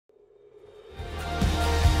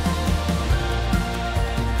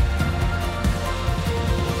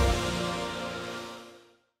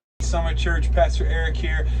Summit Church. Pastor Eric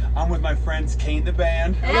here. I'm with my friends Kane the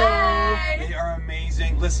band. Hello. Hey. They are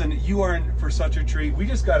amazing. Listen, you are in for such a treat. We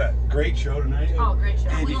just got a great show tonight. Oh, great show.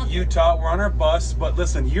 In Utah. We're on our bus, but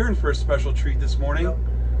listen, you're in for a special treat this morning.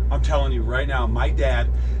 I'm telling you right now, my dad,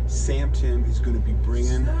 Sam Timm, is going to be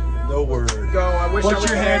bringing the word. Go. I wish I Put was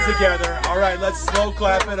your there. hands together. All right, let's slow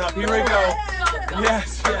clap it up. Here we go.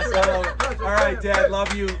 Yes, I love it. All right, Dad,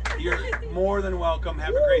 love you. You're more than welcome.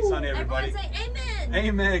 Have a great Sunday, everybody. Everyone say amen.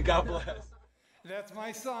 Amen. God bless. That's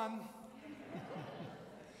my son.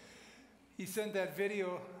 He sent that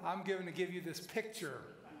video. I'm going to give you this picture.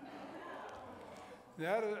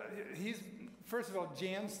 He's, first of all,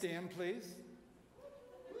 Jan, stand, please.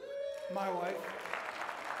 My wife.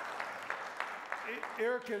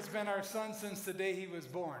 Eric has been our son since the day he was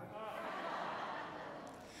born.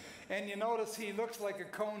 And you notice he looks like a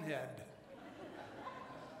cone head.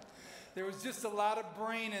 There was just a lot of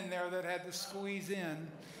brain in there that had to squeeze in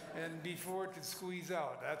and before it could squeeze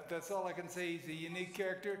out. That's all I can say. He's a unique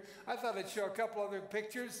character. I thought I'd show a couple other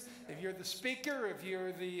pictures. If you're the speaker, if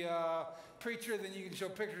you're the preacher, then you can show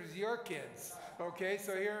pictures of your kids. Okay,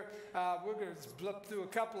 so here, we're going to blip through a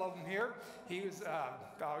couple of them here. He was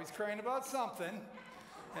always crying about something.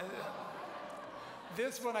 And,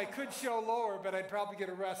 this one I could show lower, but I'd probably get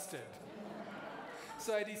arrested.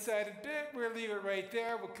 So I decided, we'll leave it right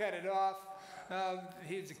there. We'll cut it off.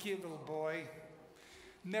 He's a cute little boy.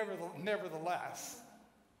 Nevertheless.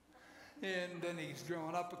 And then he's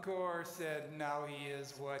grown up, of course, and now he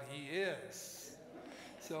is what he is.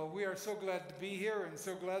 So we are so glad to be here and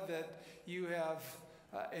so glad that you have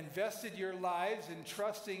invested your lives in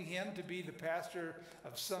trusting him to be the pastor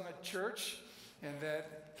of Summit Church, and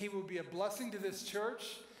that he will be a blessing to this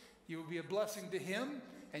church, you will be a blessing to him,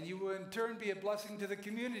 and you will in turn be a blessing to the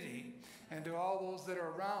community and to all those that are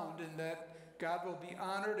around, and that God will be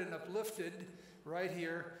honored and uplifted right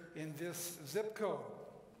here in this zip code.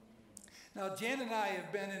 Now, Jan and I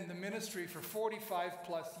have been in the ministry for 45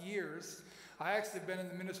 plus years. I actually have been in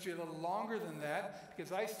the ministry a little longer than that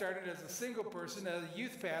because I started as a single person, as a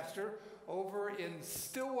youth pastor over in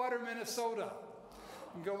Stillwater, Minnesota.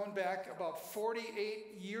 Going back about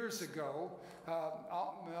 48 years ago,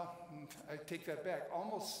 well, I take that back,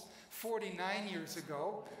 almost 49 years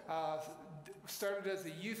ago, started as a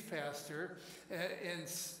youth pastor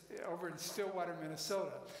over in Stillwater,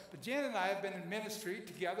 Minnesota. But Jan and I have been in ministry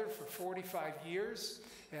together for 45 years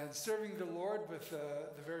and serving the Lord with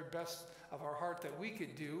the very best of our heart that we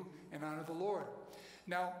could do and honor the Lord.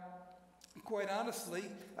 Now, quite honestly,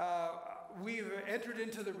 we've entered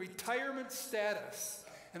into the retirement status.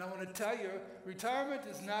 And I want to tell you, retirement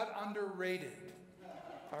is not underrated.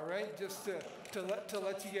 All right? Just to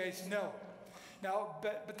let you guys know. Now,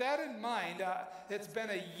 but that in mind, it's been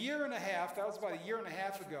a year and a half. That was about a year and a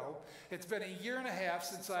half ago. It's been a year and a half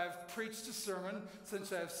since I've preached a sermon,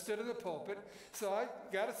 since I've stood in the pulpit. So I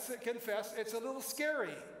got to confess, it's a little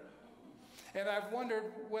scary. And I've wondered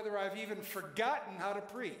whether I've even forgotten how to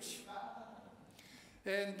preach.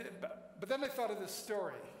 But then I thought of this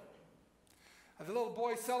story. The little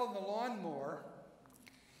boy selling the lawnmower,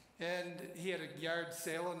 and he had a yard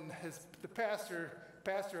sale, and the pastor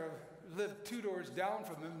lived 2 doors down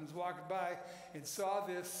from him and was walking by and saw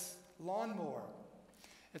this lawnmower.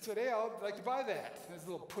 And said, hey, I'd like to buy that. This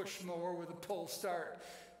little push mower with a pull start.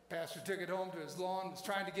 Pastor took it home to his lawn, was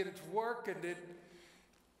trying to get it to work, and it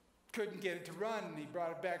couldn't get it to run. And he brought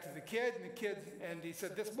it back to the kid, and he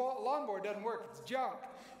said, this lawnmower doesn't work, it's junk.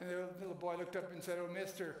 And the little boy looked up and said, oh,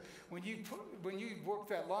 mister, when you work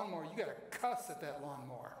that lawnmower, you got to cuss at that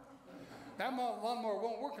lawnmower. That lawnmower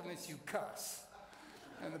won't work unless you cuss.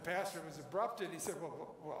 And the pastor was abrupt, and he said,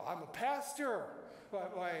 well, I'm a pastor.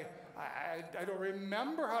 Why, I don't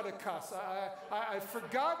remember how to cuss. I've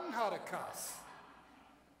forgotten how to cuss.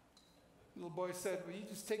 The little boy said, well, you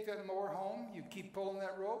just take that mower home, you keep pulling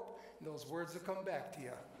that rope, and those words will come back to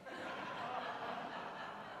you.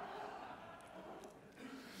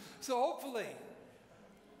 So hopefully,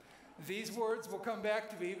 these words will come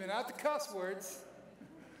back to me, but not the cuss words,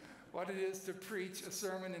 what it is to preach a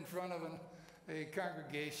sermon in front of a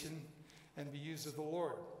congregation and be used of the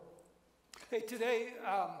Lord. Hey, today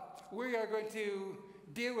we are going to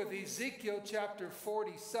deal with Ezekiel chapter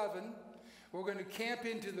 47. We're going to camp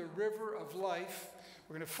into the river of life.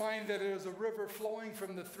 We're going to find that it is a river flowing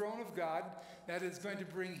from the throne of God that is going to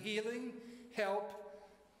bring healing, help,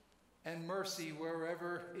 and mercy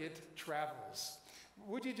wherever it travels.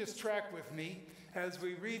 Would you just track with me as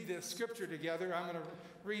we read this scripture together? I'm going to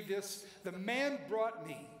read this. The man brought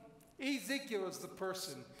me. Ezekiel is the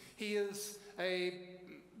person. He is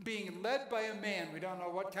being led by a man. We don't know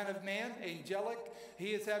what kind of man, angelic. He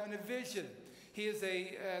is having a vision.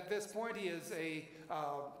 at this point, he is a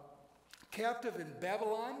captive in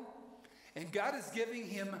Babylon, and God is giving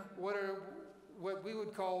him what we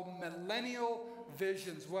would call millennial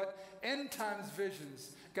visions, what end times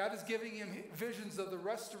visions. God is giving him visions of the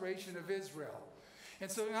restoration of Israel. And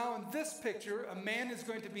so now in this picture, a man is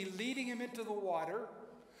going to be leading him into the water.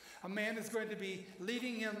 A man is going to be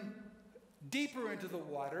leading him deeper into the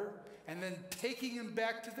water and then taking him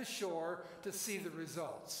back to the shore to see the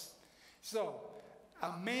results. So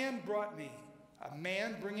a man bringing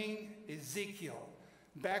Ezekiel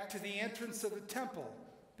back to the entrance of the temple,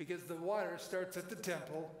 because the water starts at the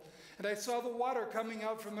temple. And I saw the water coming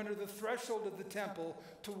out from under the threshold of the temple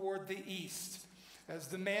toward the east. As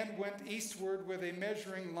the man went eastward with a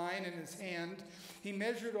measuring line in his hand, he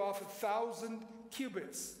measured off 1,000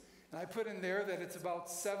 cubits. And I put in there that it's about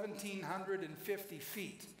 1,750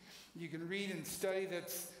 feet. You can read and study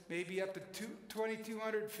that's maybe up to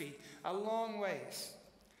 2,200 feet, a long ways.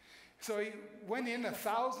 So he went in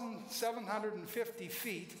 1,750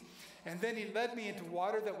 feet, and then he led me into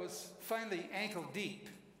water that was finally ankle deep.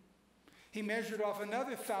 He measured off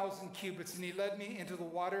another 1,000 cubits, and he led me into the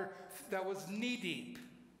water that was knee deep.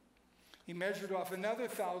 He measured off another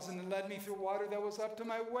 1,000 and led me through water that was up to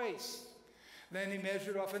my waist. Then he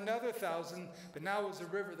measured off another 1,000, but now it was a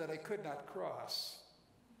river that I could not cross,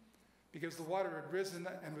 because the water had risen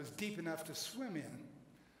and was deep enough to swim in,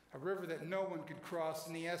 a river that no one could cross.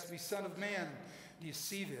 And he asked me, "Son of man, do you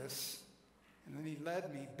see this?" And then he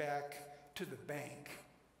led me back to the bank.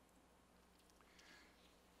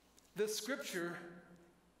 This scripture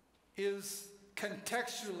is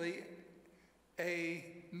contextually a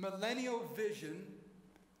millennial vision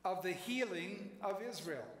of the healing of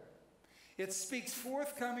Israel. It speaks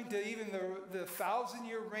forthcoming to even the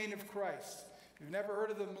 1,000-year reign of Christ. If you've never heard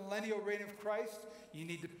of the millennial reign of Christ, you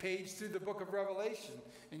need to page through the book of Revelation,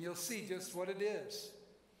 and you'll see just what it is.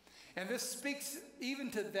 And this speaks even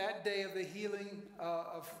to that day of the healing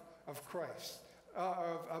of Christ,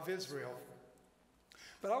 of Israel.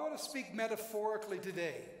 But I want to speak metaphorically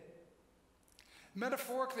today.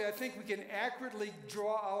 Metaphorically, I think we can accurately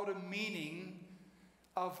draw out a meaning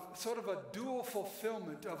of sort of a dual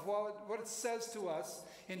fulfillment of what it says to us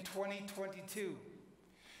in 2022.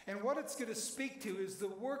 And what it's going to speak to is the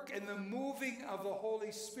work and the moving of the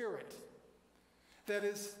Holy Spirit that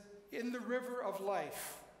is in the river of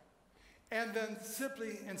life. And then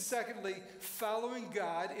simply and secondly, following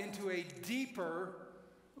God into a deeper,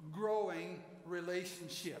 growing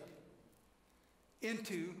relationship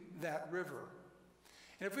into that river.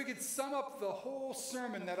 And if we could sum up the whole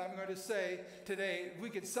sermon that I'm going to say today,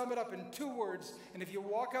 we could sum it up in 2 words. And if you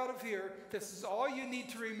walk out of here, this is all you need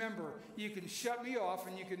to remember. You can shut me off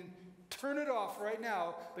and you can turn it off right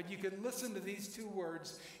now, but you can listen to these 2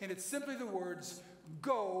 words. And it's simply the words,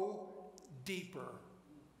 go deeper.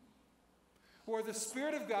 Where the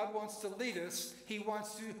Spirit of God wants to lead us, He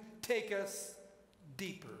wants to take us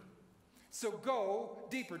deeper. So go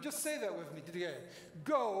deeper. Just say that with me today.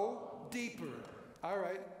 Go deeper. All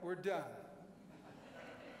right, we're done.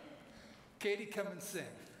 Katie, come and sing.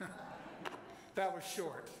 That was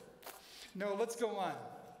short. No, let's go on.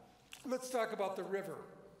 Let's talk about the river.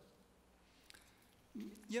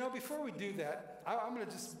 You know, before we do that, I'm going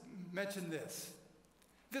to just mention this.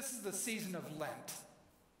 This is the season of Lent.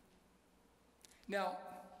 Now,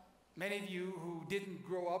 many of you who didn't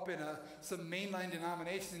grow up in some mainline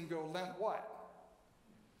denomination go, Lent what?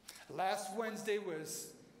 Last Wednesday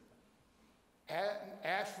was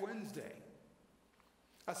Ash Wednesday,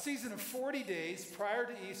 a season of 40 days prior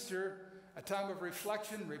to Easter, a time of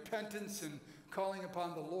reflection, repentance, and calling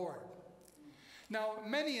upon the Lord. Now,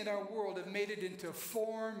 many in our world have made it into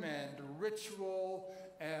form and ritual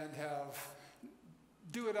and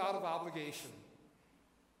do it out of obligation.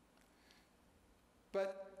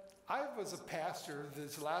 But I was a pastor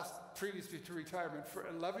previously to retirement for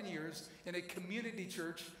 11 years in a community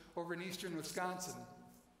church over in eastern Wisconsin.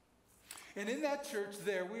 And in that church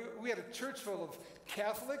there, we had a church full of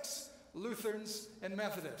Catholics, Lutherans, and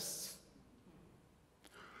Methodists.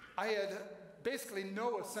 I had basically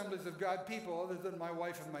no Assemblies of God people other than my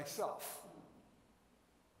wife and myself.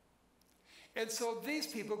 And so these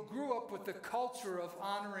people grew up with the culture of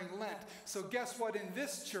honoring Lent. So guess what? In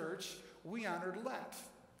this church, we honored Lent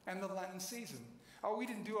and the Lenten season. Oh, we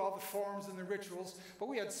didn't do all the forms and the rituals, but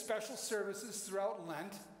we had special services throughout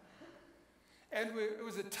Lent. And it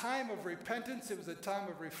was a time of repentance. It was a time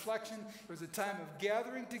of reflection. It was a time of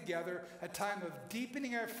gathering together, a time of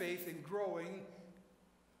deepening our faith and growing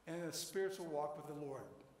in a spiritual walk with the Lord.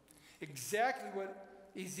 Exactly what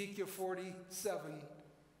Ezekiel 47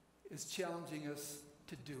 is challenging us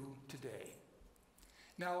to do today.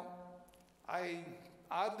 Now,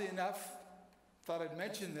 oddly enough, thought I'd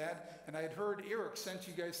mention that, and I had heard Eric sent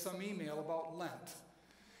you guys some email about Lent.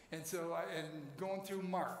 And so, and going through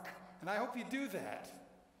Mark. And I hope you do that.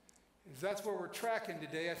 Because that's where we're tracking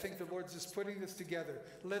today. I think the Lord's just putting this together.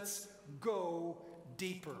 Let's go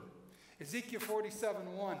deeper. Ezekiel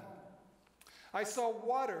 47:1. I saw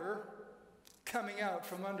water coming out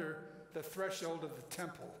from under the threshold of the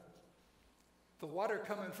temple. The water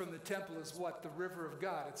coming from the temple is what? The river of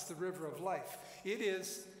God. It's the river of life. It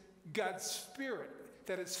is God's Spirit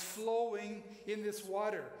that is flowing in this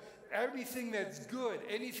water. Everything that's good,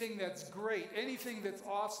 anything that's great, anything that's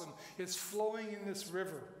awesome is flowing in this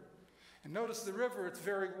river. And notice the river, it's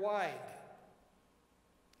very wide.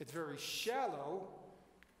 It's very shallow,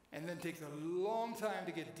 and then takes a long time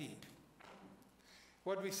to get deep.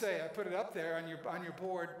 What did we say? I put it up there on your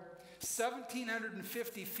board.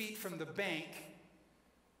 1,750 feet from the bank.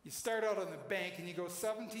 You start out on the bank and you go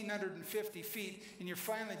 1,750 feet and you're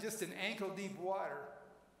finally just in ankle deep water.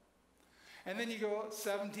 And then you go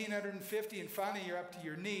 1,750 and finally you're up to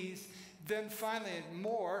your knees. Then finally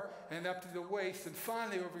more and up to the waist and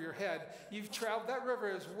finally over your head. You've traveled, that river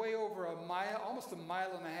is way over a mile, almost a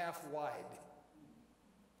mile and a half wide,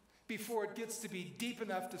 before it gets to be deep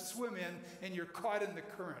enough to swim in and you're caught in the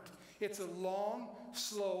current. It's a long,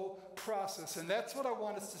 slow process. And that's what I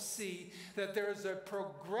want us to see, that there is a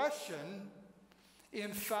progression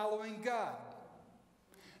in following God.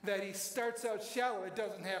 That he starts out shallow. It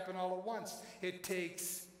doesn't happen all at once. It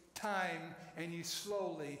takes time, and you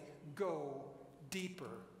slowly go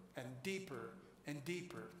deeper and deeper and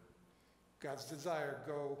deeper. God's desire,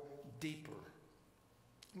 go deeper.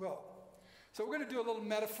 Well, so we're going to do a little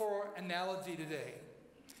metaphor analogy today.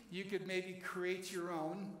 You could maybe create your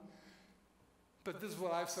own, but this is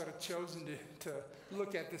what I've sort of chosen to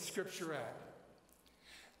look at this scripture at.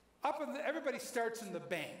 Everybody starts in the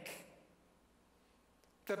bank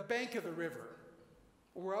of the river.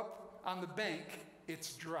 We're up on the bank,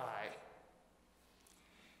 it's dry.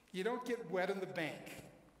 You don't get wet in the bank.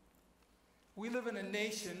 We live in a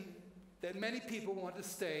nation that many people want to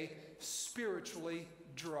stay spiritually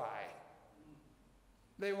dry.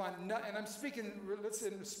 They want, and I'm speaking,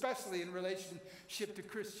 especially in relationship to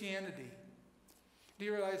Christianity. Do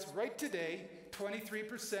you realize right today,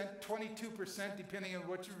 23%, 22%, depending on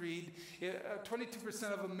what you read,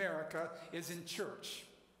 22% of America is in church.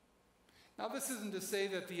 Now, this isn't to say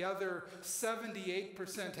that the other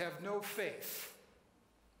 78% have no faith.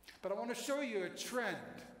 But I want to show you a trend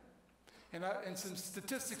and some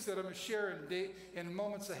statistics that I'm going to share in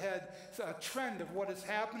moments ahead, a trend of what is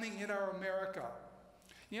happening in our America.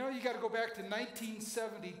 You know, you got to go back to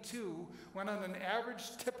 1972, when on an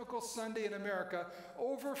average typical Sunday in America,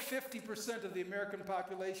 over 50% of the American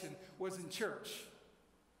population was in church.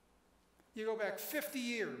 You go back 50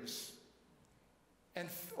 years, and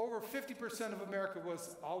over 50% of America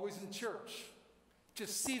was always in church.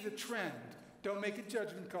 Just see the trend. Don't make a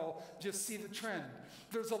judgment call, just see the trend.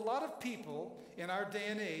 There's a lot of people in our day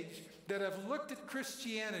and age that have looked at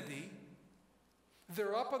Christianity.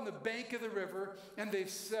 They're up on the bank of the river, and they've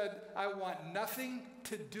said, I want nothing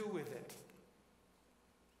to do with it.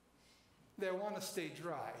 They want to stay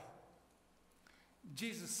dry.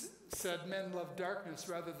 Jesus said men love darkness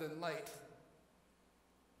rather than light,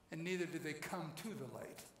 and neither do they come to the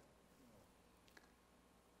light.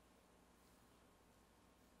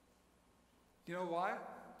 You know why?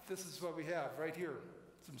 This is what we have right here,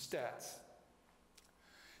 some stats.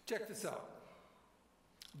 Check this out.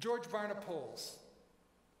 George Barna polls,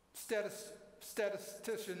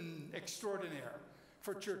 statistician extraordinaire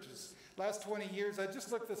for churches. Last 20 years, I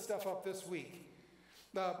just looked this stuff up this week.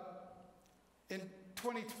 By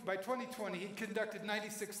 2020, he conducted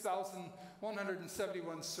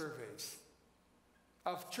 96,171 surveys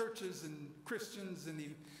of churches and Christians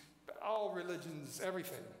and all religions,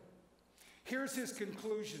 everything. Here's his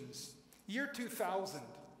conclusions. Year 2000,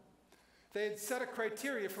 they had set a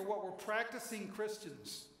criteria for what were practicing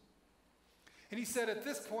Christians. And he said at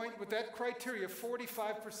this point, with that criteria,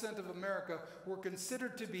 45% of America were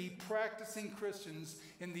considered to be practicing Christians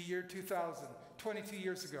in the year 2000, 22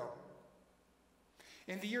 years ago.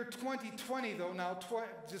 In the year 2020, though, now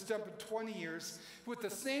just jumping 20 years, with the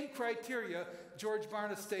same criteria, George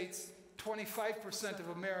Barna states 25% of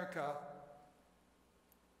America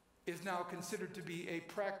is now considered to be a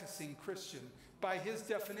practicing Christian by his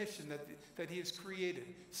definition that he has created.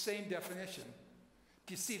 Same definition.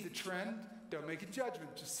 Do you see the trend? Don't make a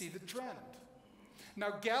judgment, just see the trend.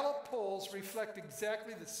 Now, Gallup polls reflect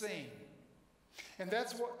exactly the same. And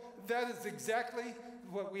that is exactly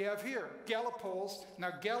what we have here. Gallup polls.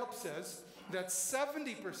 Now, Gallup says that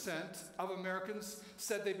 70% of Americans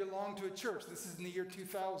said they belonged to a church. This is in the year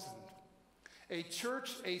 2000. A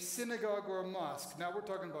church, a synagogue, or a mosque. Now we're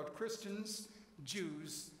talking about Christians,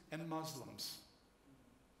 Jews, and Muslims.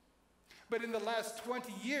 But in the last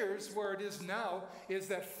 20 years, where it is now, is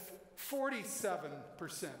that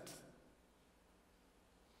 47%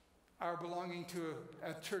 are belonging to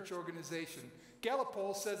a church organization. Gallup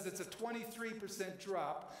poll says it's a 23%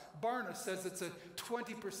 drop. Barna says it's a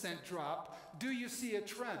 20% drop. Do you see a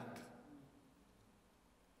trend?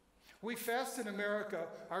 We fast in America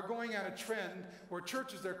are going on a trend where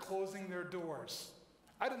churches are closing their doors.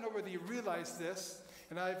 I don't know whether you realize this,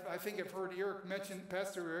 and I think I've heard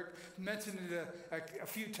Pastor Eric mention it a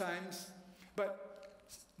few times, but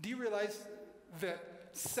do you realize that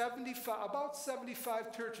about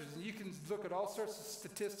 75 churches, and you can look at all sorts of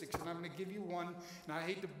statistics, and I'm going to give you one, and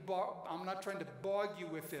I'm not trying to bog you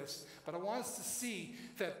with this, but I want us to see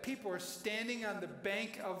that people are standing on the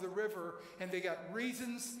bank of the river, and they got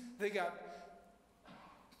reasons, they've got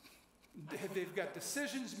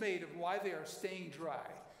decisions made of why they are staying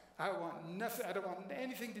dry. I don't want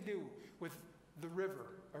anything to do with the river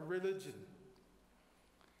or religion.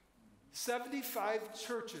 75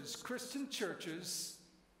 churches, Christian churches,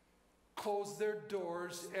 close their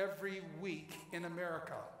doors every week in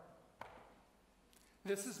America.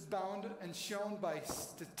 This is bound and shown by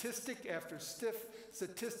statistic after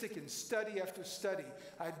statistic and study after study.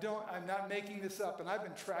 I'm not making this up, and I've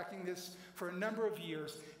been tracking this for a number of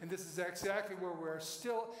years, and this is exactly where we're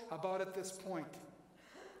still about at this point.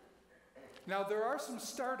 Now, there are some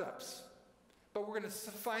startups, but we're going to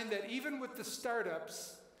find that even with the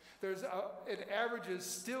startups, it averages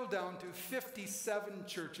still down to 57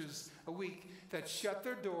 churches a week that shut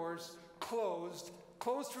their doors, closed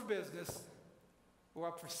for business, or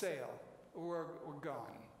up for sale, or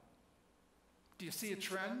gone. Do you see a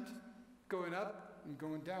trend going up and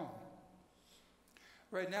going down?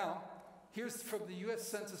 Right now, here's from the U.S.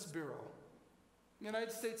 Census Bureau,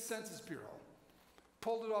 United States Census Bureau.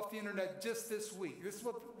 Pulled it off the internet just this week. This is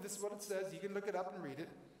what it says. You can look it up and read it.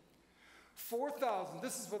 4,000,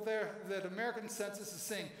 this is what that American census is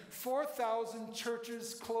saying. 4,000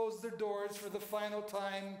 churches close their doors for the final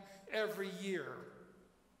time every year.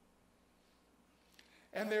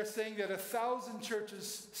 And they're saying that 1,000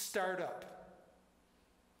 churches start up.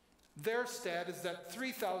 Their stat is that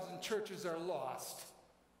 3,000 churches are lost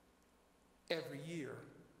every year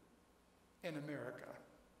in America.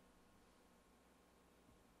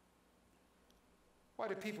 Why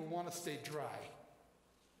do people want to stay dry?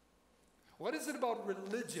 What is it about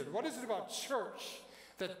religion? What is it about church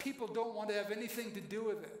that people don't want to have anything to do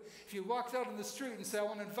with it? If you walked out on the street and said, I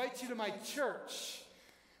want to invite you to my church,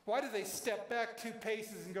 why do they step back 2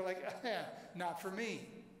 paces and go like, not for me.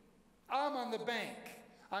 I'm on the bank.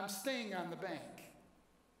 I'm staying on the bank.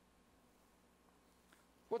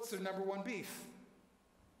 What's their number one beef?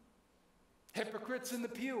 Hypocrites in the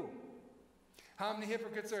pew. How many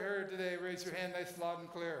hypocrites are here today? Raise your hand nice, loud, and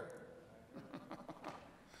clear.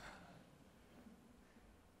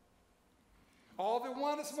 All they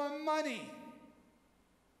want is my money.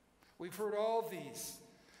 We've heard all these.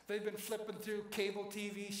 They've been flipping through cable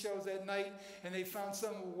TV shows at night, and they found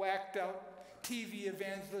some whacked out TV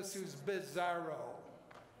evangelist who's bizarro.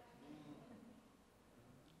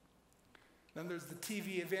 Then there's the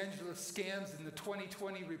TV evangelist scams and the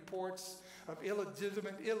 2020 reports of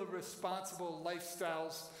illegitimate, irresponsible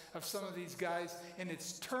lifestyles of some of these guys, and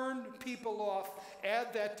it's turned people off.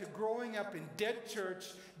 Add that to growing up in dead church,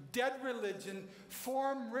 dead religion,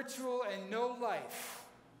 form, ritual, and no life.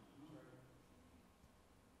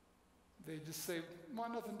 They just say,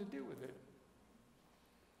 want nothing to do with it.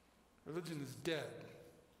 Religion is dead.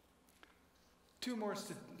 Two more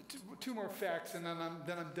facts, and then I'm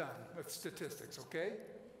done with statistics, okay?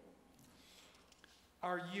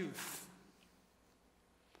 Our youth.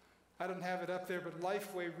 I don't have it up there, but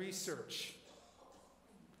Lifeway Research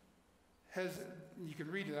has, you can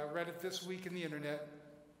read it, I read it this week in the internet.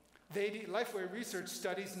 Lifeway Research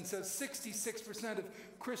studies and says 66% of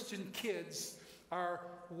Christian kids are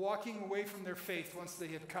walking away from their faith once they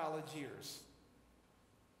hit college years.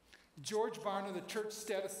 George Barna, the church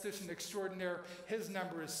statistician extraordinaire, his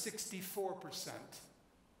number is 64%.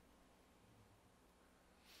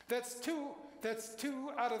 That's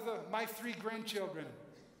two out of my 3 grandchildren.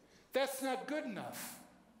 That's not good enough.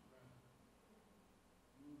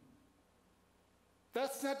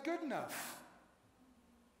 That's not good enough.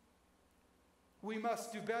 We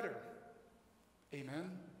must do better. Amen?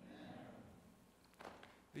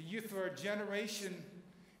 The youth of our generation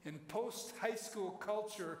in post-high school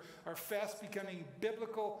culture are fast becoming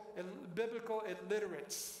biblical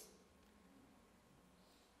illiterates.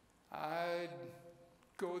 I'd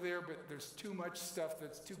go there, but there's too much stuff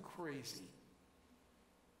that's too crazy.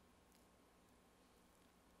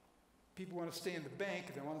 People want to stay in the bank,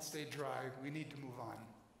 and they want to stay dry. We need to move on.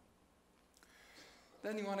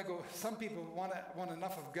 Then you want to go, some people want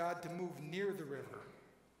enough of God to move near the river.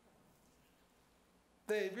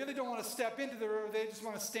 They really don't want to step into the river. They just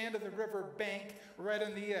want to stand at the river bank right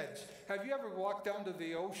on the edge. Have you ever walked down to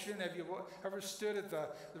the ocean? Have you ever stood at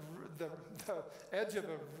the edge of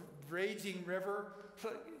a raging river?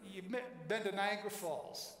 You've been to Niagara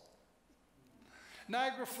Falls.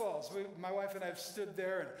 Niagara Falls, my wife and I have stood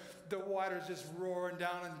there, and the water's just roaring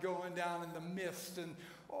down and going down in the mist, and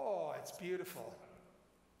oh, it's beautiful.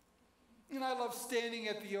 And I love standing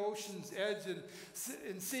at the ocean's edge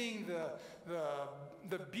and seeing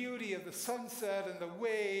the beauty of the sunset and the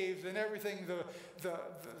waves and everything,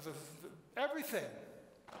 everything.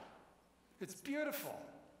 It's beautiful.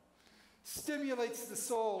 Stimulates the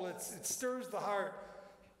soul. It stirs the heart.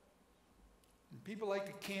 And people like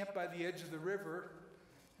to camp by the edge of the river.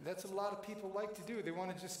 That's what a lot of people like to do. They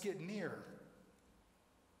want to just get near.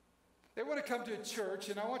 They want to come to a church,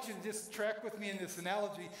 and I want you to just track with me in this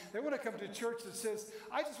analogy. They want to come to a church that says,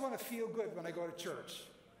 I just want to feel good when I go to church.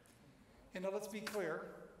 And now let's be clear.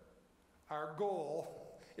 Our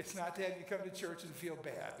goal is not to have you come to church and feel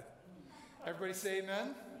bad. Everybody say amen?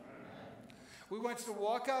 Amen. We want you to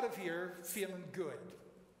walk out of here feeling good.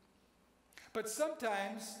 But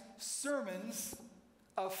sometimes sermons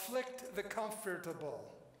afflict the comfortable.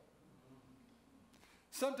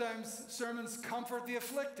 Sometimes sermons comfort the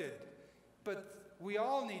afflicted. But we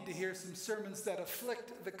all need to hear some sermons that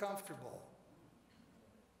afflict the comfortable.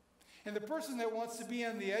 And the person that wants to be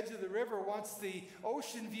on the edge of the river wants the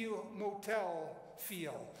Ocean View Motel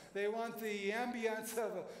feel. They want the ambience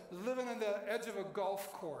of living on the edge of a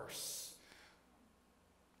golf course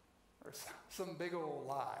or some big old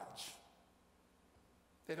lodge.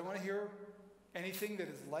 They don't want to hear anything that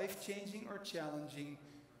is life-changing or challenging.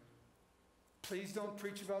 Please don't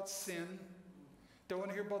preach about sin. Don't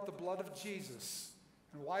want to hear about the blood of Jesus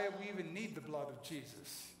and why we even need the blood of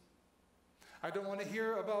Jesus. I don't want to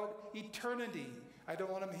hear about eternity. I don't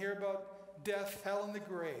want to hear about death, hell, and the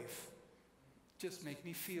grave. Just make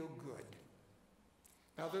me feel good.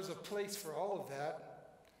 Now, there's a place for all of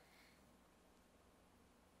that.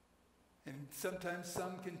 And sometimes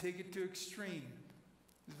some can take it to extreme.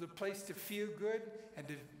 There's a place to feel good and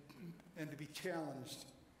to be challenged.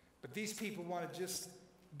 But these people want to just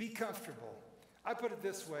be comfortable. I put it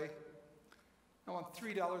this way. I want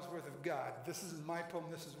 $3 worth of God. This isn't my poem.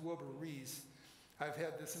 This is Wilbur Rees. I've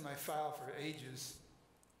had this in my file for ages.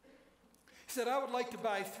 He said, I would like to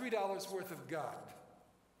buy $3 worth of God,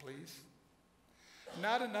 please.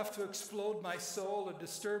 Not enough to explode my soul or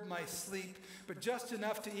disturb my sleep, but just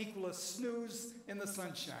enough to equal a snooze in the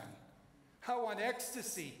sunshine. I want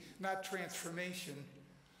ecstasy, not transformation.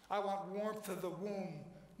 I want warmth of the womb,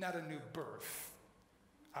 not a new birth.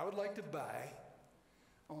 I would like to buy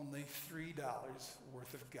only $3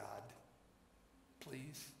 worth of God,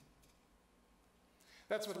 please.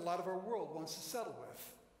 That's what a lot of our world wants to settle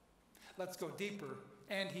with. Let's go deeper.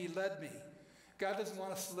 And he led me. God doesn't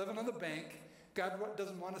want us living on the bank. God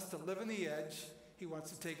doesn't want us to live on the edge. He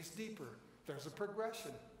wants to take us deeper. There's a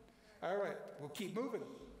progression. All right, we'll keep moving.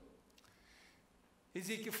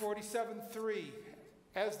 Ezekiel 47:3.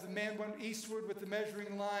 As the man went eastward with the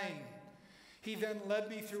measuring line, he then led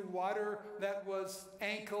me through water that was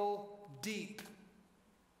ankle deep.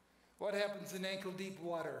 What happens in ankle deep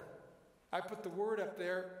water? I put the word up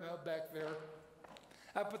there, back there.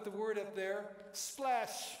 I put the word up there,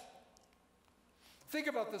 splash. Think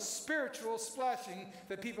about the spiritual splashing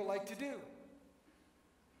that people like to do.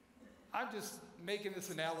 I'm just making this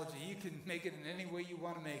analogy. You can make it in any way you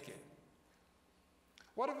want to make it.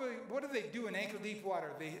 What do they do in ankle deep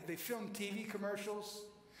water? They film TV commercials.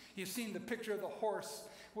 You've seen the picture of the horse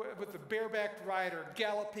with the barebacked rider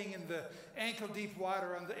galloping in the ankle deep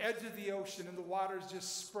water on the edge of the ocean, and the water's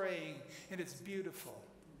just spraying, and it's beautiful.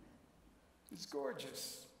 It's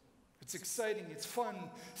gorgeous. It's exciting. It's fun,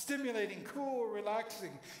 stimulating, cool,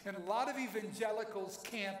 relaxing. And a lot of evangelicals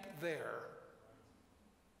camp there.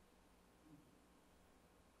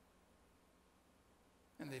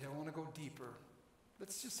 And they don't want to go deeper.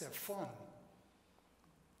 Let's just have fun.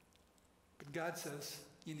 But God says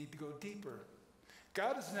you need to go deeper.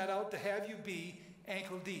 God is not out to have you be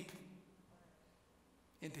ankle deep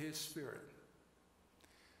into his spirit.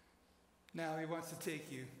 Now he wants to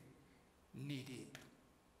take you knee deep.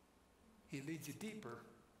 He leads you deeper.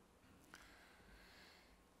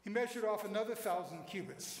 He measured off another 1,000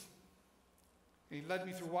 cubits. And he led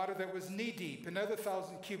me through water that was knee deep, another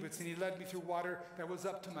 1,000 cubits, and he led me through water that was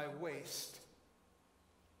up to my waist.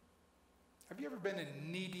 Have you ever been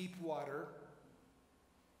in knee deep water?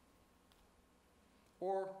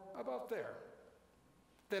 Or about there?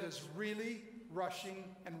 That is really rushing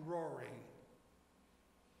and roaring.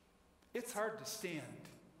 It's hard to stand.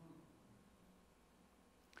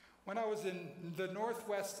 When I was in the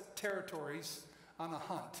Northwest Territories on a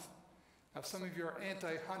hunt, now some of you are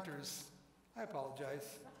anti-hunters, I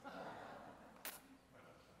apologize.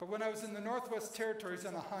 But when I was in the Northwest Territories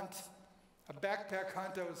on a hunt, a backpack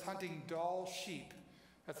hunt, I was hunting Dall sheep.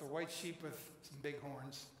 That's a white sheep with some big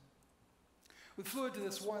horns. We flew into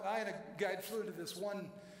this one, I and a guide flew into this one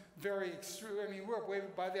very extreme, we're up way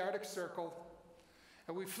by the Arctic Circle,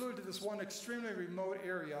 and we flew into this one extremely remote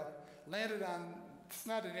area, landed on, it's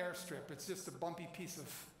not an airstrip, it's just a bumpy piece of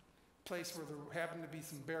place where there happened to be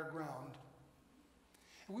some bare ground.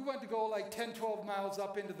 And we went to go like 10, 12 miles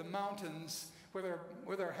up into the mountains with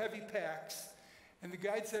our heavy packs, and the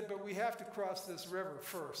guide said, but we have to cross this river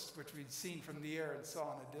first, which we'd seen from the air and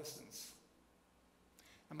saw in a distance.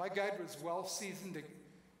 And my guide was well seasoned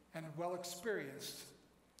and well experienced,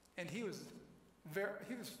 and he was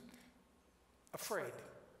afraid.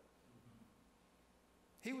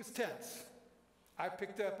 He was tense. I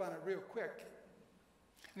picked up on it real quick.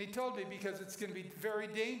 And he told me, because it's going to be very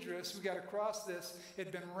dangerous, we got to cross this. It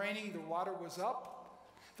had been raining, the water was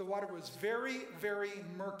up. The water was very, very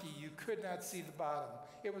murky. You could not see the bottom.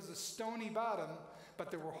 It was a stony bottom, but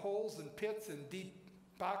there were holes and pits and deep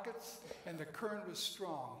pockets, and the current was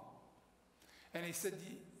strong. And he said,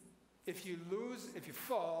 if you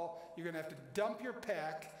fall, you're going to have to dump your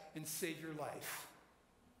pack and save your life.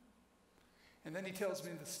 And then he tells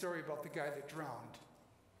me the story about the guy that drowned.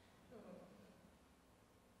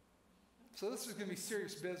 So this was going to be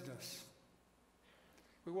serious business.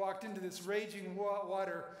 We walked into this raging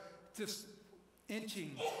water, just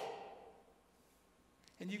inching,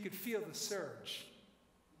 and you could feel the surge.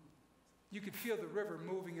 You could feel the river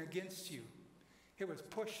moving against you. It was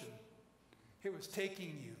pushing. It was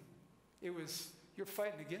taking you. You're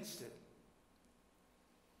fighting against it.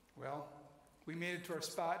 Well, we made it to our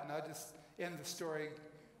spot, and I'll just end the story.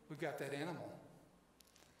 We got that animal.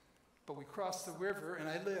 But we crossed the river, and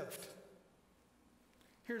I lived.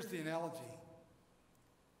 Here's the analogy.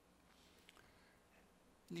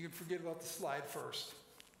 And you can forget about the slide first.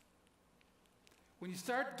 When you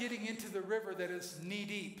start getting into the river that is knee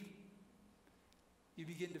deep, you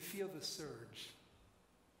begin to feel the surge.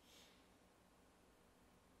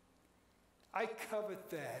 I covet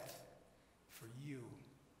that for you.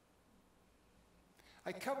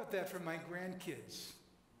 I covet that for my grandkids.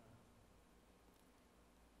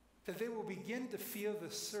 That they will begin to feel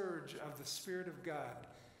the surge of the Spirit of God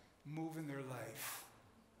move in their life.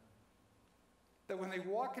 That when they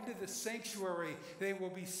walk into the sanctuary, they will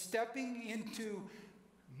be stepping into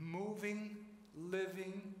moving,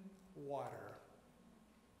 living water.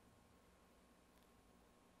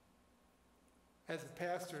 As a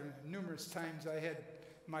pastor, numerous times I had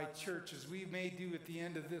my church, as we may do at the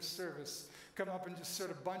end of this service, come up and just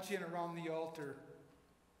sort of bunch in around the altar.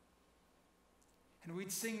 And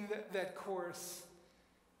we'd sing that chorus,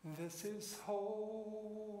 "This is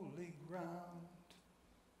holy ground.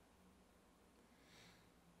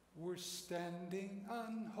 We're standing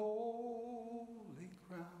on holy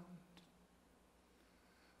ground.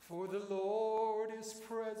 For the Lord is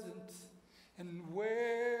present, and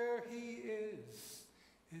where he is,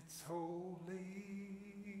 it's holy."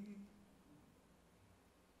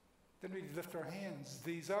 Then we lift our hands.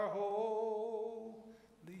 These are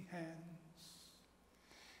holy hands.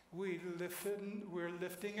 We're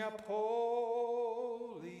lifting up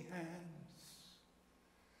holy hands.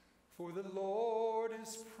 For the Lord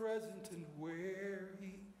is present, and where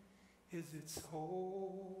he is, it's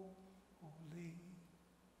holy.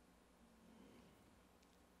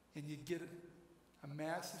 And you'd get a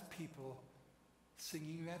mass of people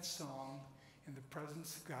singing that song, in the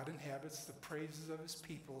presence of God inhabits the praises of his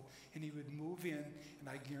people, and he would move in, and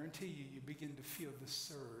I guarantee you, you begin to feel the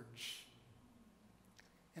surge.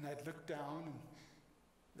 And I'd look down, and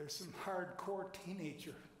there's some hardcore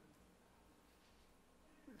teenager.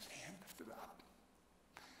 His hand lifted up.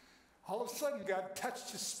 All of a sudden, God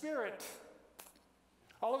touched his spirit.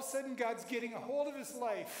 All of a sudden, God's getting a hold of his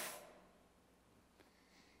life.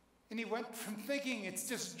 And he went from thinking it's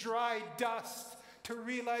just dry dust to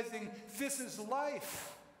realizing this is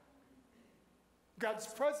life. God's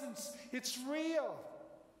presence, it's real.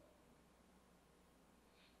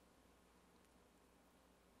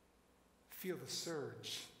 Feel the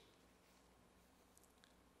surge.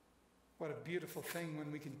 What a beautiful thing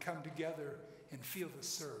when we can come together and feel the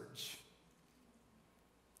surge.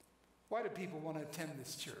 Why do people want to attend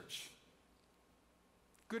this church?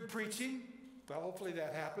 Good preaching? Well, hopefully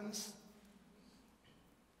that happens.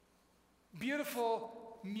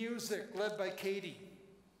 Beautiful music led by Katie.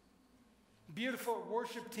 Beautiful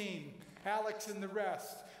worship team, Alex and the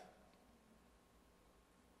rest.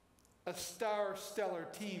 A stellar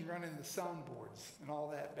team running the soundboards and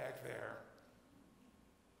all that back there.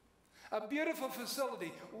 A beautiful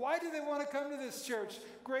facility. Why do they want to come to this church?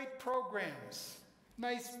 Great programs,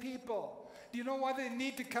 nice people. Do you know why they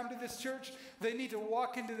need to come to this church? They need to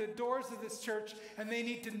walk into the doors of this church and they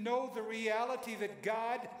need to know the reality that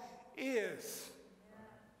God is.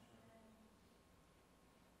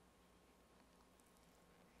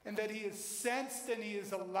 And that He is sensed and He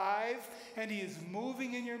is alive and He is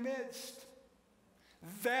moving in your midst.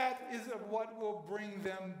 That is what will bring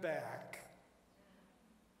them back.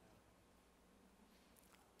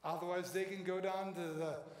 Otherwise, they can go down to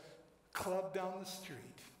the club down the street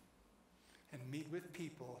and meet with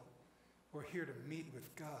people. We're here to meet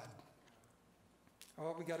with God.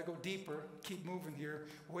 Oh, we got to go deeper. Keep moving here.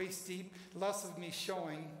 Waist deep. Less of me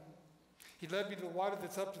showing. He led me to the water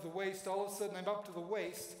that's up to the waist. All of a sudden, I'm up to the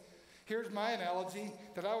waist. Here's my analogy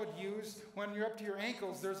that I would use. When you're up to your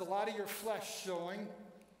ankles, there's a lot of your flesh showing.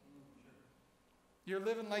 You're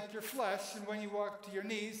living like your flesh, and when you walk to your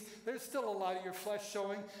knees, there's still a lot of your flesh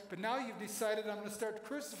showing, but now you've decided I'm going to start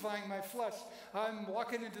crucifying my flesh. I'm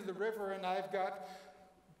walking into the river, and I've got,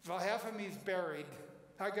 well, half of me is buried.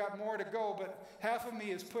 I got more to go, but half of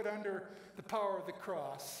me is put under the power of the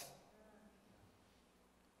cross.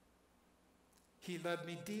 He led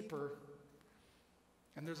me deeper,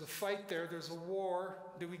 and there's a fight there. There's a war.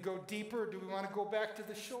 Do we go deeper, or do we want to go back to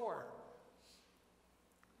the shore?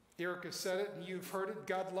 Erica said it, and you've heard it.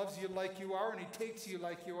 God loves you like you are, and He takes you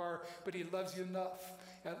like you are, but He loves you enough.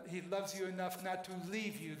 He loves you enough not to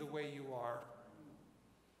leave you the way you are.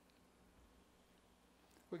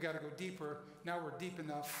 We got to go deeper. Now we're deep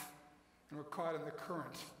enough, and we're caught in the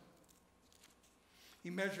current.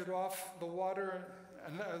 He measured off the water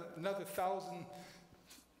another 1,000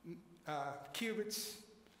 cubits.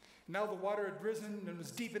 Now the water had risen and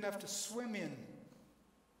was deep enough to swim in.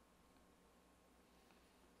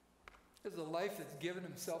 This is a life that's given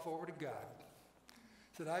himself over to God.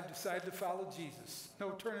 Said, I've decided to follow Jesus.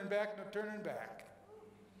 No turning back, no turning back.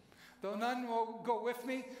 Though none will go with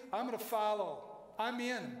me, I'm going to follow. I'm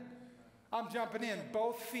in. I'm jumping in,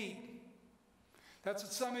 both feet. That's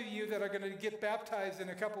what some of you that are going to get baptized in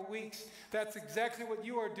a couple weeks, that's exactly what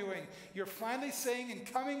you are doing. You're finally saying and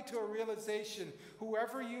coming to a realization,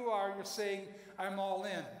 whoever you are, you're saying, I'm all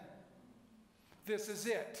in. This is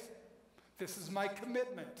it. This is my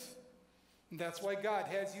commitment. And that's why God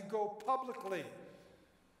has you go publicly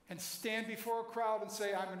and stand before a crowd and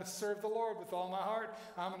say, I'm going to serve the Lord with all my heart.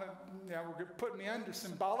 We're going to put me under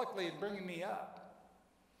symbolically and bringing me up.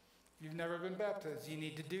 If you've never been baptized, you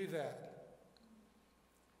need to do that.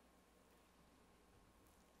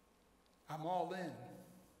 I'm all in.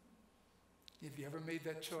 Have you ever made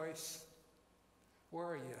that choice? Where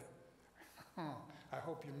are you? I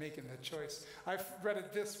hope you're making that choice. I've read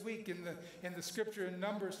it this week in the scripture in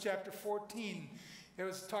Numbers chapter 14. It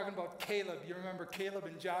was talking about Caleb. You remember Caleb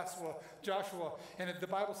and Joshua. And the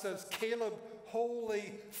Bible says Caleb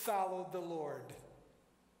wholly followed the Lord.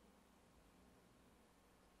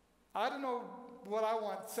 I don't know what I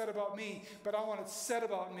want said about me, but I want it said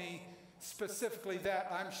about me specifically that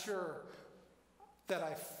I'm sure that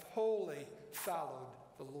I wholly followed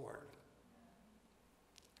the Lord.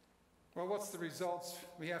 Well, what's the results?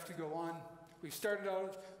 We have to go on. We started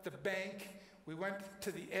out at the bank. We went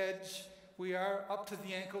to the edge. We are up to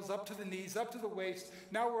the ankles, up to the knees, up to the waist.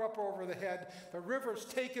 Now we're up over the head. The river's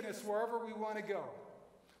taken us wherever we want to go,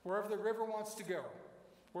 wherever the river wants to go.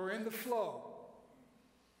 We're in the flow.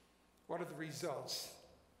 What are the results?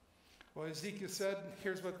 Well, Ezekiel said,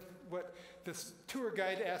 here's what this tour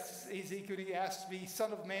guide asked Ezekiel. He asked me,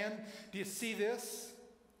 Son of man, do you see this?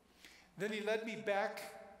 Then he led me back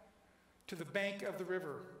to the bank of the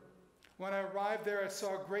river. When I arrived there, I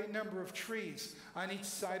saw a great number of trees on each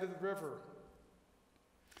side of the river.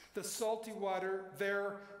 The salty water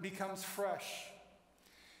there becomes fresh.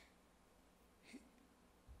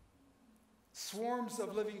 Swarms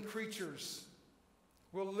of living creatures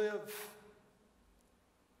will live.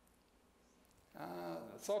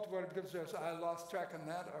 Salty water becomes fresh. I lost track on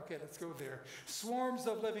that. Okay, let's go there. Swarms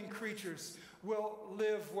of living creatures will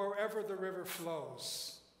live wherever the river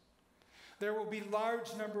flows. There will be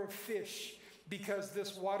large number of fish because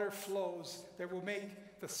this water flows that will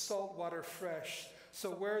make the salt water fresh. So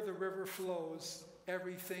where the river flows,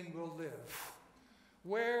 everything will live.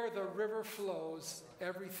 Where the river flows,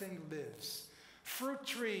 everything lives. Fruit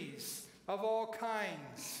trees of all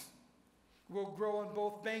kinds will grow on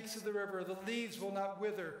both banks of the river. The leaves will not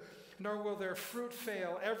wither, nor will their fruit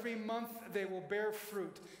fail. Every month they will bear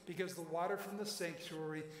fruit, because the water from the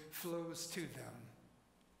sanctuary flows to them.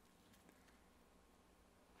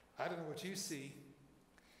 I don't know what you see,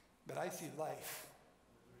 but I see life.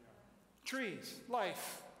 Trees,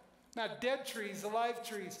 life. Not dead trees, alive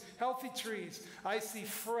trees, healthy trees. I see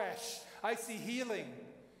fresh. I see healing.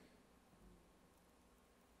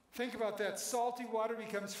 Think about that. Salty water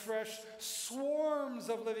becomes fresh. Swarms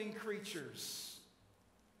of living creatures.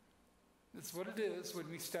 That's what it is when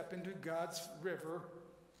we step into God's river.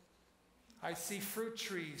 I see fruit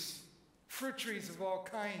trees of all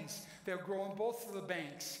kinds. They'll grow on both of the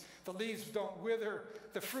banks. The leaves don't wither.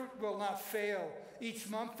 The fruit will not fail. Each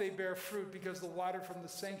month they bear fruit, because the water from the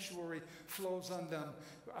sanctuary flows on them.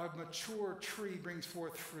 A mature tree brings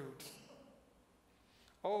forth fruit.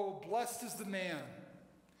 Oh, blessed is the man.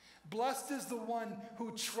 Blessed is the one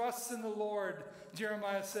who trusts in the Lord,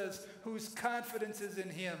 Jeremiah says, whose confidence is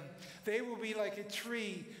in him. They will be like a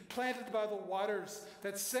tree planted by the waters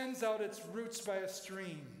that sends out its roots by a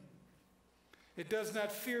stream. It does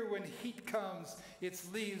not fear when heat comes. Its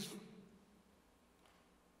leaves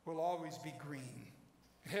will always be green.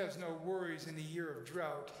 It has no worries in a year of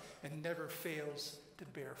drought and never fails to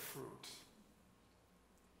bear fruit.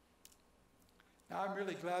 Now, I'm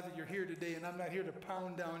really glad that you're here today, and I'm not here to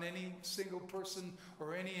pound down any single person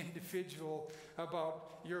or any individual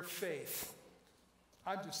about your faith.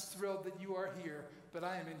 I'm just thrilled that you are here, but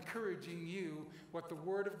I am encouraging you what the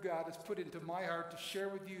Word of God has put into my heart to share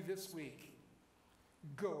with you this week.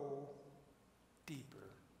 Go deeper.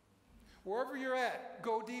 Wherever you're at,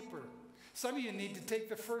 go deeper. Some of you need to take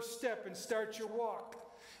the first step and start your walk.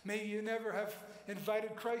 Maybe you never have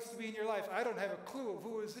invited Christ to be in your life. I don't have a clue of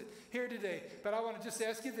who is here today, but I want to just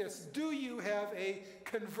ask you this. Do you have a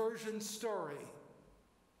conversion story?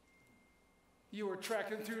 You were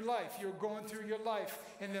trekking through life. You were going through your life,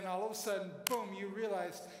 and then all of a sudden, boom, you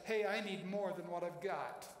realized, hey, I need more than what I've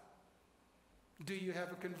got. Do you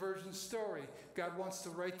have a conversion story? God wants to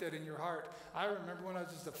write that in your heart. I remember when I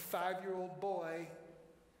was just a 5-year-old boy,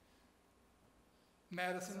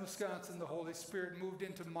 Madison, Wisconsin, the Holy Spirit moved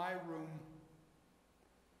into my room.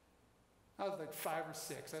 I was like 5 or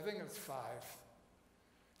 6. I think it was 5.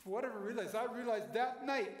 For whatever reason, I realized that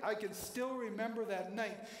night, I can still remember that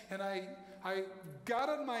night. And I got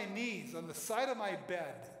on my knees on the side of my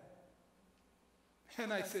bed.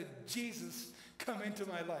 And I said, Jesus, come into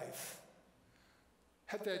my life.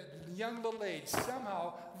 At that young little age,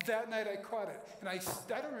 somehow that night I caught it. And I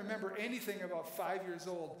don't remember anything about 5 years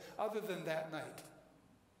old other than that night.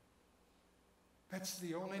 That's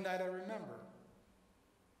the only night I remember.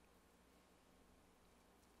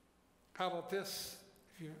 How about this?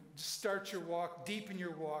 If you start your walk, deepen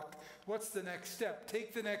your walk, what's the next step?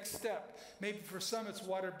 Take the next step. Maybe for some it's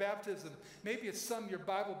water baptism. Maybe it's some your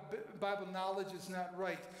Bible knowledge is not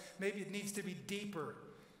right. Maybe it needs to be deeper.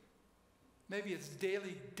 Maybe it's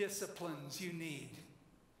daily disciplines you need.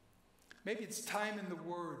 Maybe it's time in the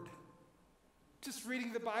Word. Just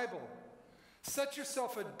reading the Bible. Set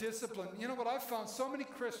yourself a discipline. You know what I've found? So many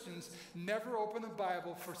Christians never open the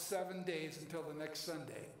Bible for 7 days until the next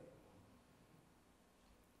Sunday.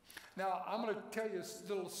 Now, I'm going to tell you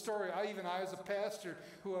a little story. I as a pastor,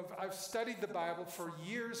 I've studied the Bible for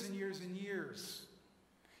years and years and years.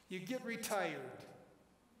 You get retired.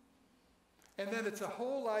 And then it's a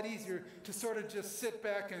whole lot easier to sort of just sit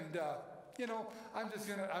back and, I'm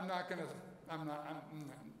not going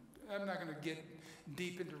to get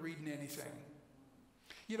deep into reading anything.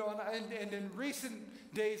 You know, and in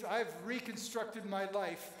recent days, I've reconstructed my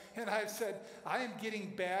life, and I've said, I am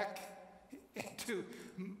getting back into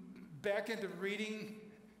reading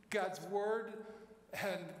God's Word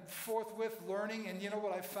and forthwith learning. And you know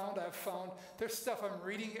what I've found? There's stuff I'm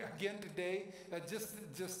reading again today,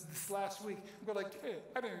 just this last week. I'm going like, hey,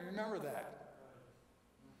 I didn't even remember that.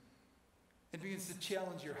 It begins to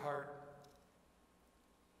challenge your heart.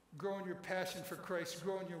 Grow in your passion for Christ.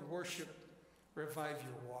 Grow in your worship. Revive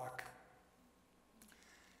your walk.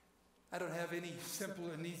 I don't have any simple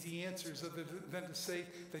and easy answers other than to say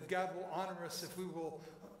that God will honor us if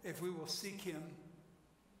we will seek Him.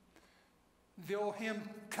 The old hymn,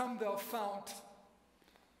 Come Thou Fount,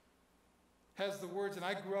 has the words, and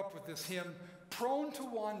I grew up with this hymn, prone to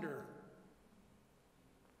wander.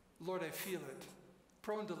 Lord, I feel it.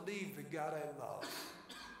 Prone to leave the God I love.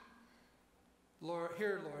 Lord,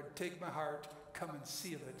 take my heart, come and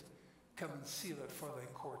seal it. Come and seal it for thy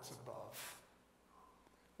courts above.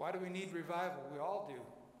 Why do we need revival? We all do.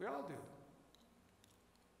 We all do.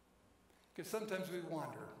 Because sometimes we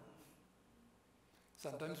wander.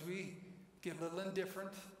 Sometimes we get a little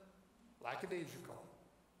indifferent, lackadaisical.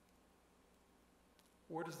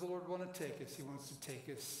 Where does the Lord want to take us? He wants to take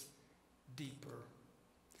us deeper.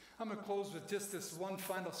 I'm going to close with just this one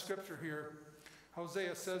final scripture here.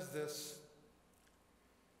 Hosea says this.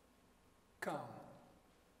 Come.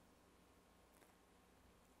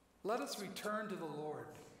 Let us return to the Lord.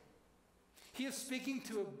 He is speaking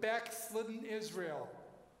to a backslidden Israel.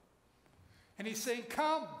 And he's saying,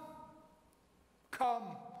 come. Come.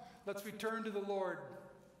 Let's return to the Lord.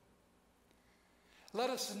 Let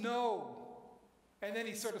us know. And then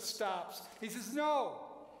he sort of stops. He says, no.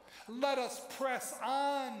 Let us press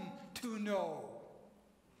on to know.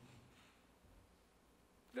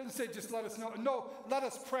 He doesn't say just let us know. No, let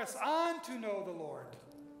us press on to know the Lord.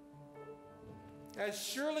 As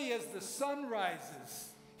surely as the sun rises,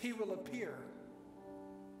 he will appear.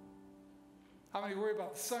 How many worry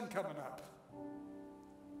about the sun coming up?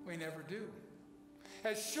 We never do.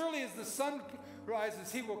 As surely as the sun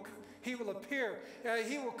rises, he will appear.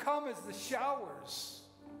 He will come as the showers,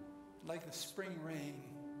 like the spring rain.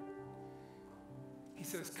 He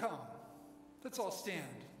says, come. Let's all stand.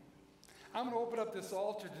 I'm going to open up this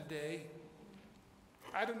altar today.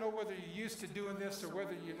 I don't know whether you're used to doing this or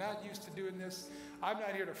whether you're not used to doing this. I'm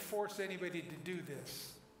not here to force anybody to do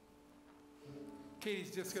this.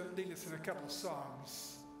 Katie's just going to lead us in a couple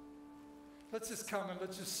songs. Let's just come and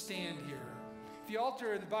let's just stand here. The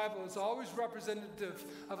altar in the Bible is always representative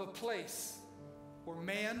of a place where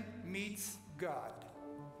man meets God.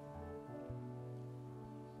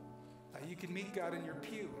 Now, you can meet God in your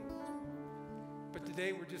pew. But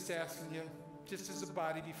today we're just asking you, just as a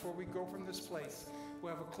body, before we go from this place,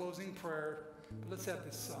 we'll have a closing prayer. But let's have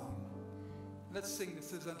this song. Let's sing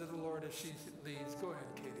this as unto the Lord as she leads. Go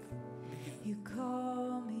ahead, Katie. Begin. You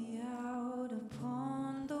call me out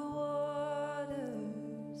upon the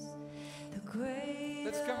waters, the great.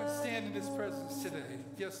 Let's come and stand in his presence today.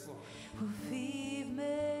 Yes, Lord. Where feet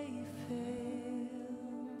may fail,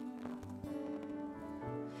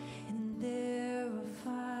 and there I'll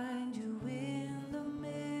find you in the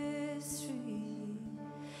mystery,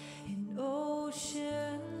 in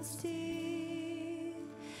oceans deep,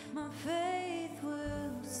 my faith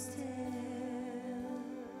will stand,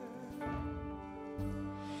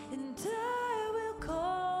 and I will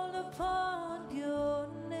call upon your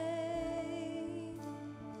name,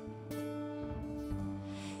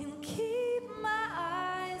 and keep my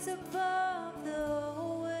eyes above the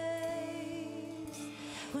waves.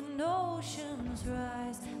 When oceans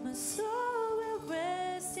rise, my soul will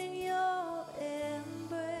rest in your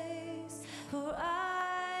embrace, for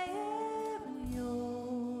I am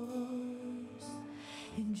yours,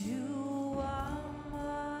 and you are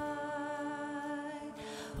mine.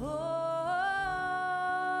 Oh,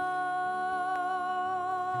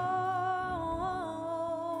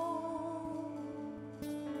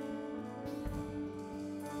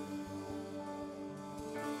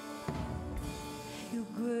 your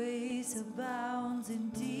grace abounds in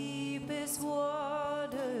deepest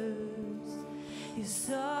waters. Your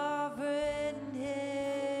sovereign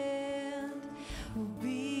hand will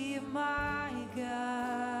be my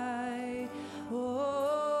guide.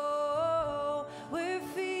 Oh, where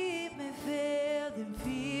feet may fail and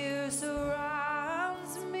fear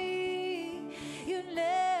surrounds me, you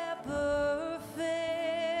never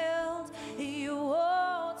failed, you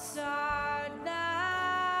won't start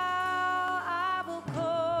now. I will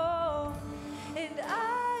call, and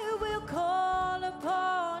I will call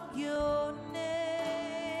upon your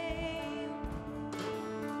name,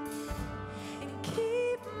 and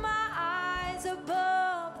keep my eyes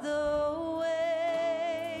above the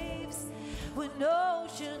waves. When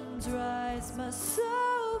oceans rise, my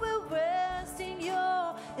soul will rest in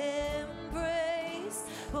your embrace,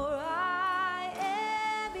 for I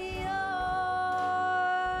am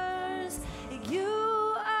yours, and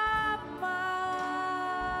you are mine.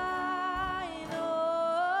 Oh,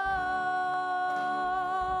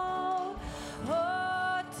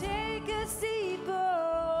 oh, take us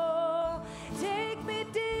deeper, take me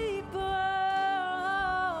deeper.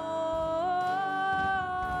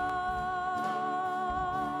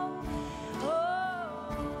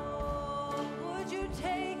 Oh, would you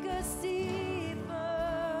take us deeper?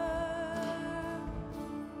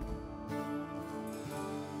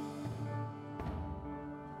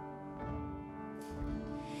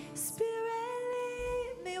 Spirit,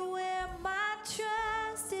 lead me where my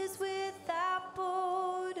trust is without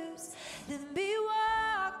borders. Let me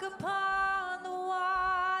walk upon the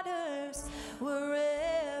waters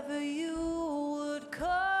wherever you would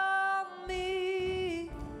call.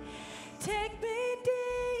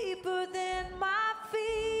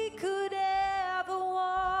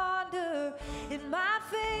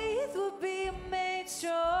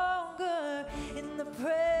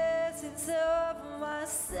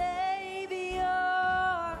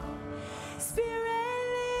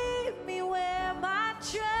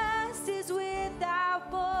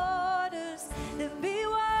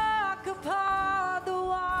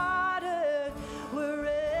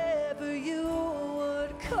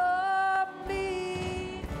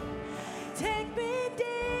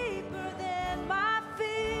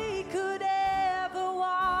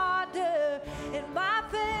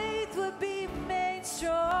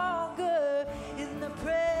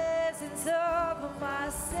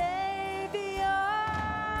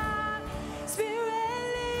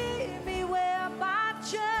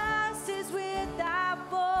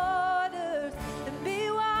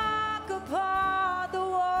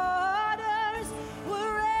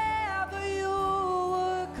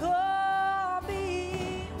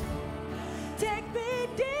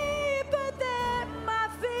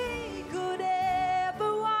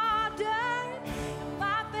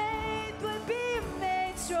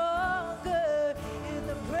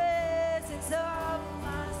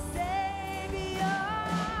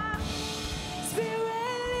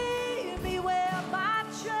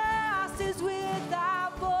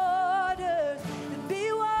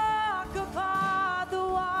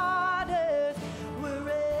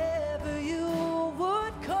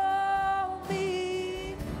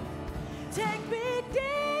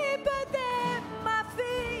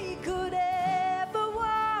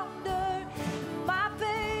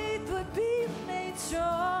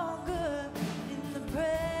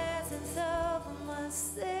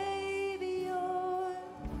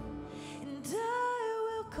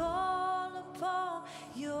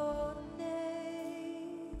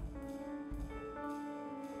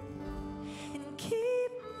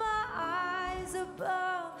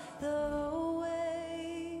 the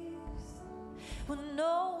waves. When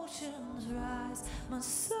oceans rise, my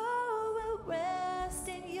soul will rest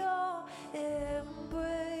in your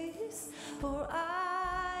embrace. For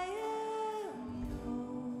I am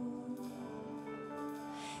yours,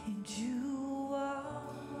 and you are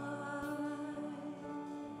mine.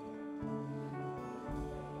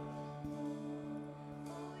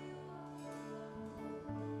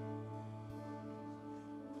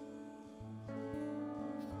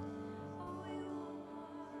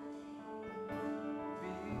 Be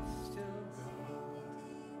still, God.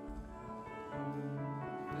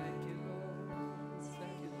 Thank you, Lord.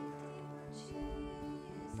 Thank you, Lord.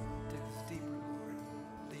 Take us deeper, Lord.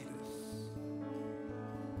 Lead us.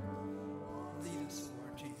 Lead us,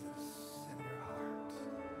 Lord Jesus, in your heart.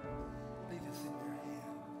 Lead us in your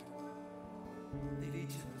hand. Lead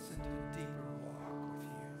each of us into a deeper walk with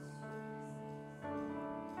you.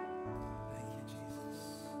 Thank you, Jesus.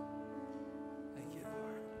 Thank you,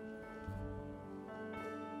 Lord.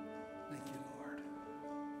 Thank you, Lord.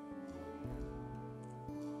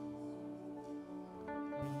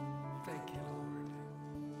 Thank you, Lord.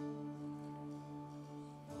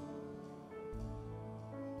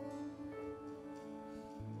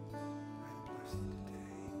 I bless you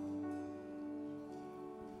today.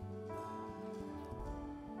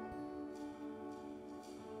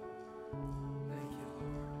 Thank you,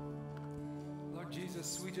 Lord. Lord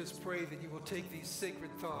Jesus, we just pray that you will take these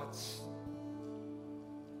sacred thoughts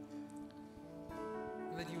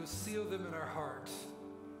and that you will seal them in our heart.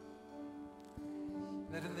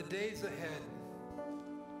 That in the days ahead,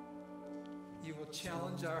 you will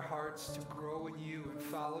challenge our hearts to grow in you and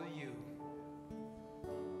follow you.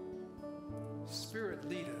 Spirit,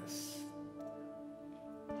 lead us.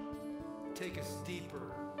 Take us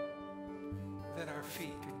deeper than our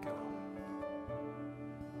feet could go.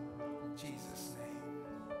 In Jesus' name.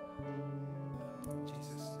 In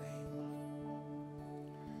Jesus' name.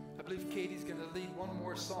 I believe Katie's going to lead one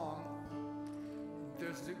more song.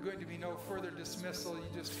 There's going to be no further dismissal. You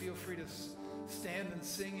just feel free to stand and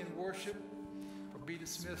sing and worship or be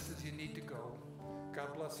dismissed as you need to go.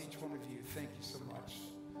 God bless each one of you. Thank you so much.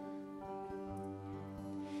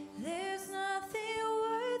 There's nothing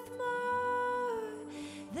worth more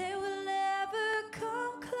that will ever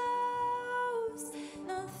come close.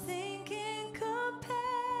 Nothing can compare.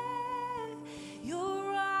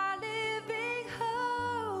 You're our living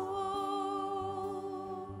hope.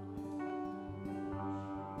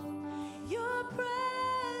 Your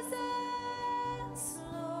presence,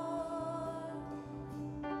 Lord.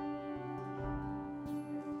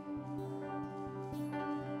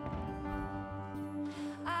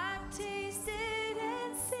 I've tasted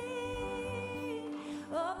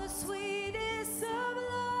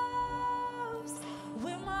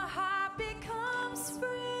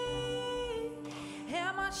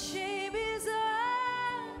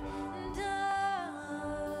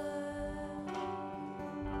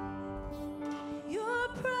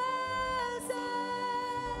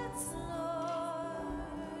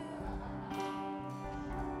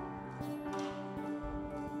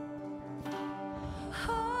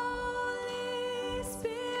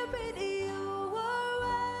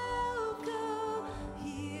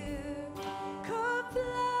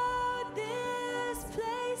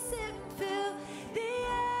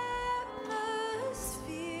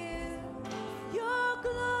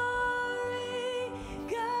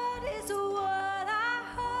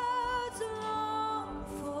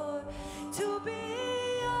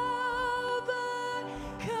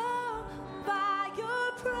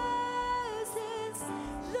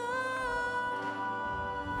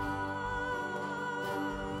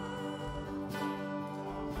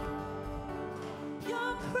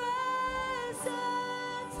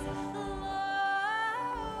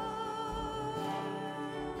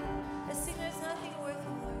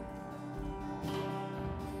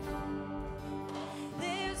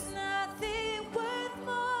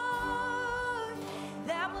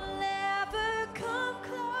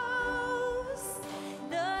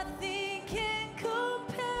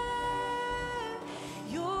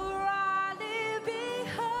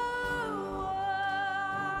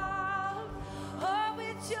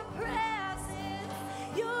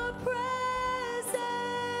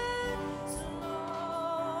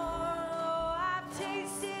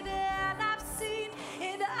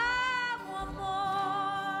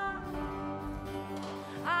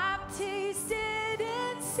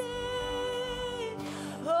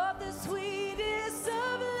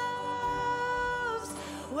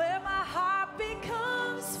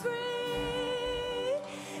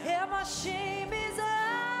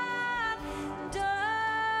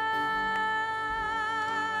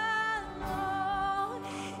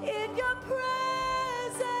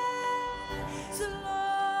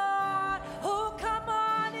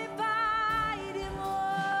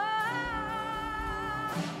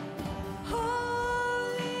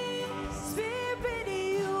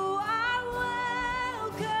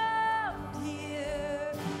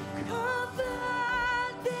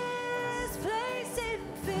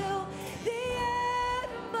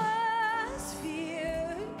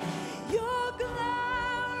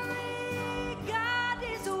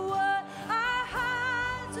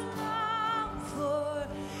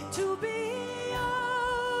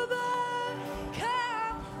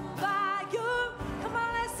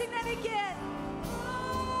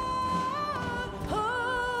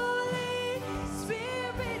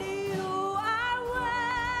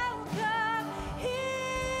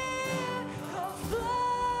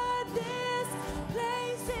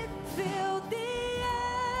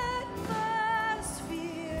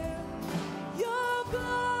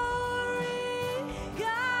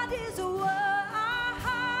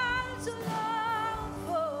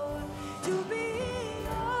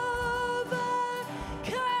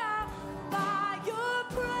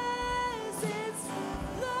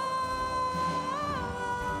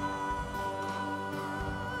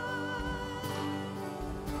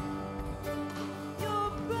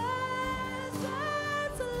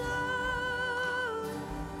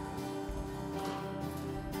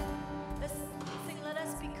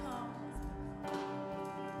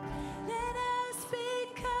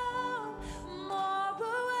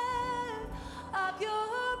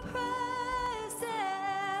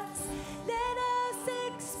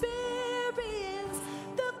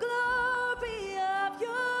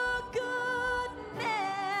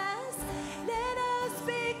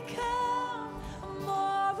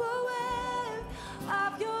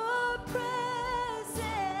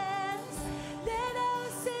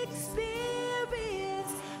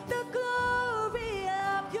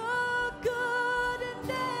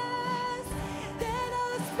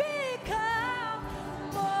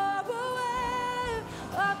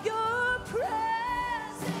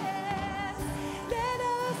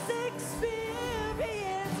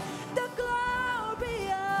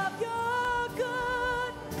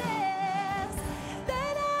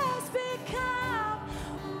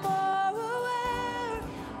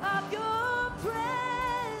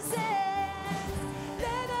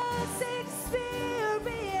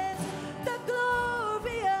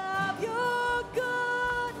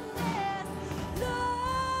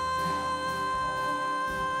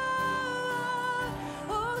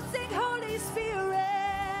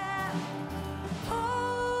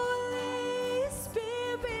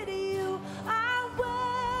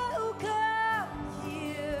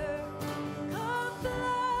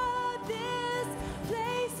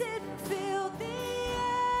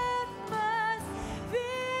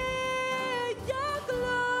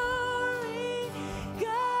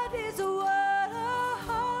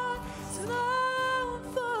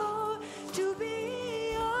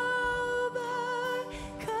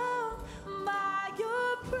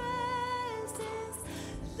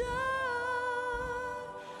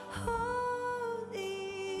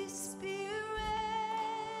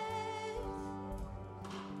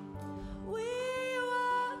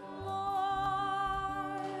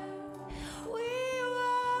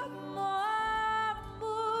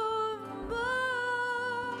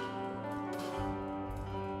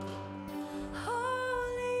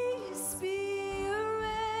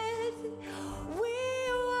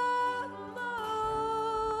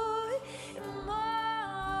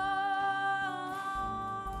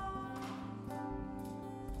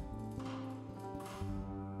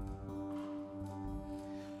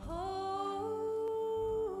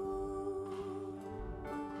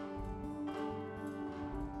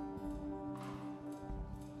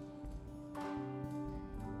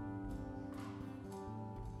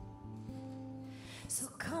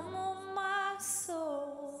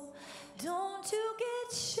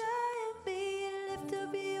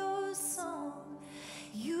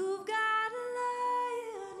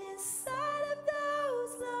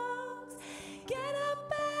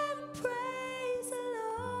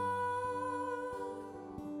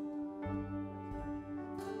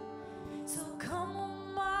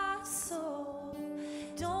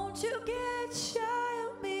Don't you get shy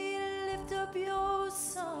of me, lift up your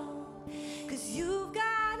song. 'Cause you've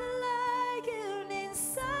got a lion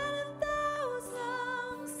inside of those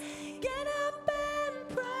lungs. Get up and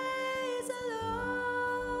praise the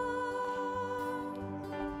Lord.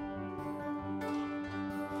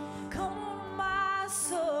 Come on, my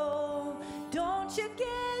soul, don't you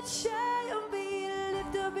get shy of me,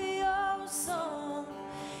 lift up your song.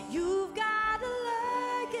 You've got a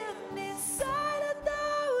lion inside of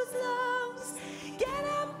those lungs. Get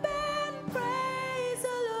up and praise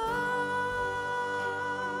the Lord.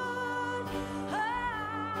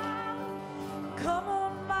 Ah, come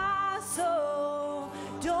on, my soul,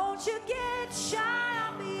 don't you get shy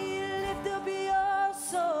of me, lift up your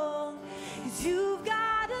song. 'Cause you've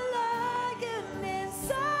got a lion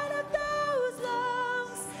inside of those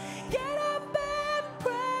lungs. Get up and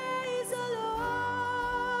praise the Lord.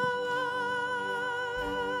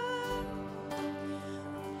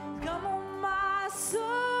 Come on, my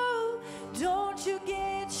soul, don't you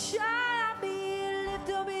get shy of me, lift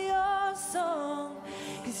up your song.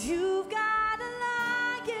 'Cause you've got a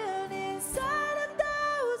lion inside of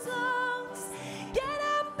those lungs. Get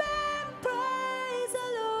up and praise the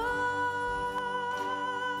Lord.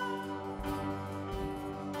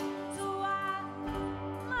 So I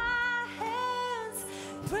my hands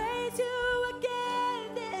praise you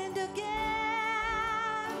again and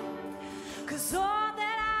again. 'Cause all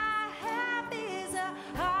that I have is a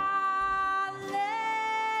hallelujah.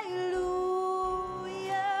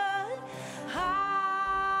 Hallelujah.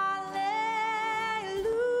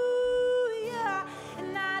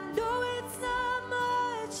 And I know it's not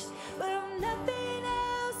much, but I'm nothing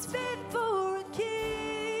else fit for a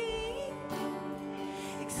king.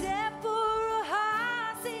 Except for a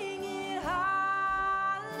heart singing hallelujah,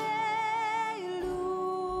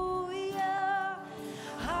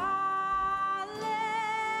 hallelujah.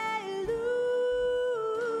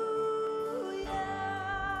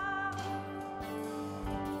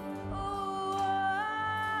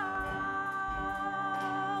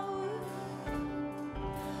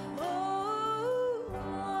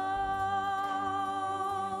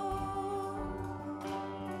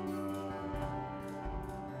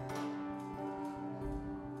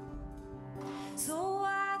 So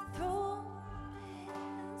I throw my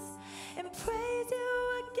hands and praise you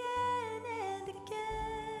again and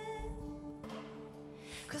again.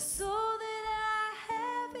 'Cause